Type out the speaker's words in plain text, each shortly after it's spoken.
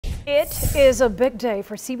It is a big day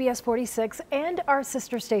for CBS 46 and our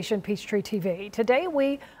sister station Peachtree TV. Today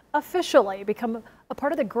we officially become a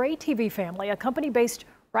part of the Gray TV family, a company based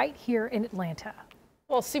right here in Atlanta.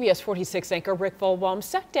 Well, CBS 46 anchor Rick Volbaum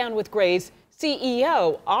sat down with Gray's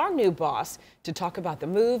CEO, our new boss, to talk about the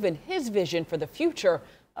move and his vision for the future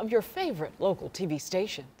of your favorite local TV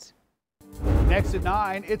stations. Next at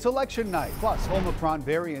 9, it's election night, plus Omicron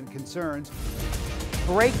variant concerns.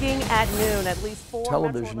 Breaking at noon, at least 4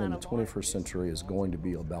 Television in the 21st century is going to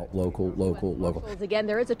be about local. Again,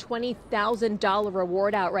 there is a $20,000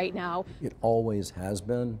 reward out right now. It always has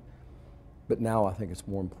been, but now I think it's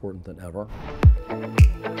more important than ever.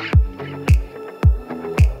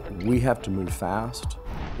 We have to move fast,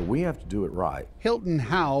 but we have to do it right. Hilton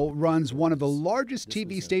Howe runs one of the largest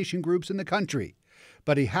TV station groups in the country,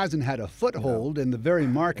 but he hasn't had a foothold in the very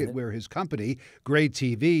market where his company, Gray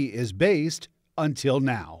TV, is based until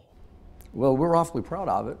now. Well, we're awfully proud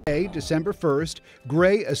of it. December 1st,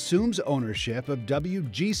 Gray assumes ownership of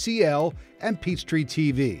WGCL and Peachtree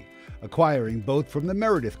TV, acquiring both from the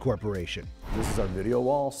Meredith Corporation. This is our video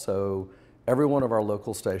wall, so every one of our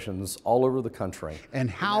local stations all over the country. And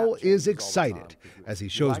Howe is excited as he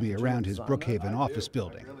shows me around his Brookhaven office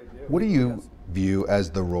building. What do you view as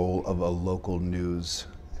the role of a local news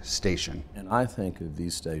station? And I think of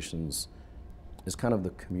these stations as kind of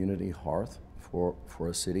the community hearth for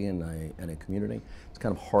a city and a community. It's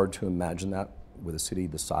kind of hard to imagine that with a city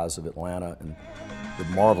the size of Atlanta and the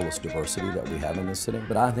marvelous diversity that we have in this city.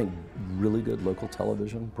 But I think really good local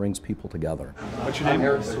television brings people together. What's your name?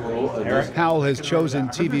 Eric. Howell has chosen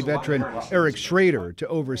TV veteran Eric Schrader to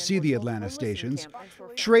oversee the Atlanta stations.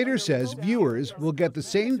 Schrader says viewers will get the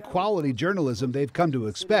same quality journalism they've come to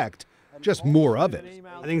expect, just more of it.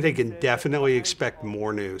 I think they can definitely expect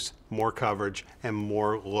more news, more coverage, and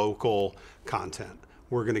more local content.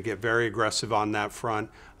 We're going to get very aggressive on that front.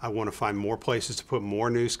 I want to find more places to put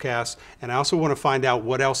more newscasts, and I also want to find out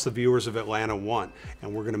what else the viewers of Atlanta want,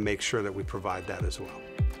 and we're going to make sure that we provide that as well.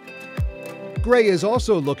 Gray is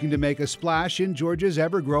also looking to make a splash in Georgia's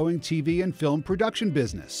ever-growing TV and film production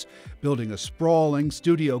business, building a sprawling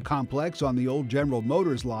studio complex on the old General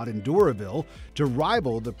Motors lot in Doraville to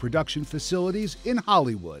rival the production facilities in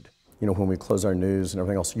Hollywood. You know, when we close our news and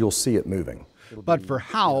everything else, you'll see it moving. But for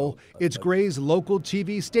Howell, it's Gray's local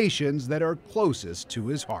TV stations that are closest to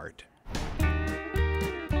his heart.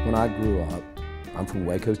 When I grew up, I'm from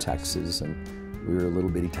Waco, Texas, and we were a little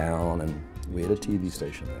bitty town, and we had a TV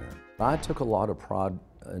station there. I took a lot of pride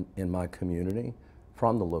in my community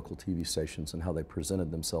from the local TV stations and how they presented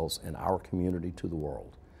themselves in our community to the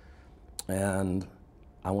world. And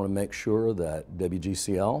I want to make sure that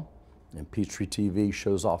WGCL and Peachtree TV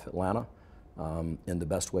shows off Atlanta in the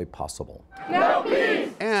best way possible. No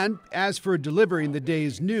peace! And as for delivering the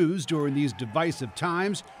day's news during these divisive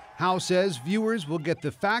times, Howe says viewers will get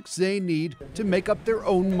the facts they need to make up their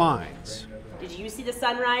own minds. Did you see the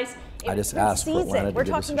sunrise? I just asked for Atlanta to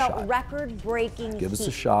give us a shot. We're talking about record-breaking heat. Give us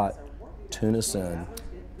a shot, tune us in.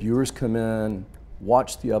 Viewers come in,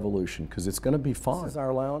 watch the evolution, because it's going to be fun. This is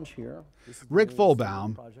our lounge here. Rick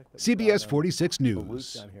Volbaum, CBS 46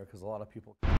 News.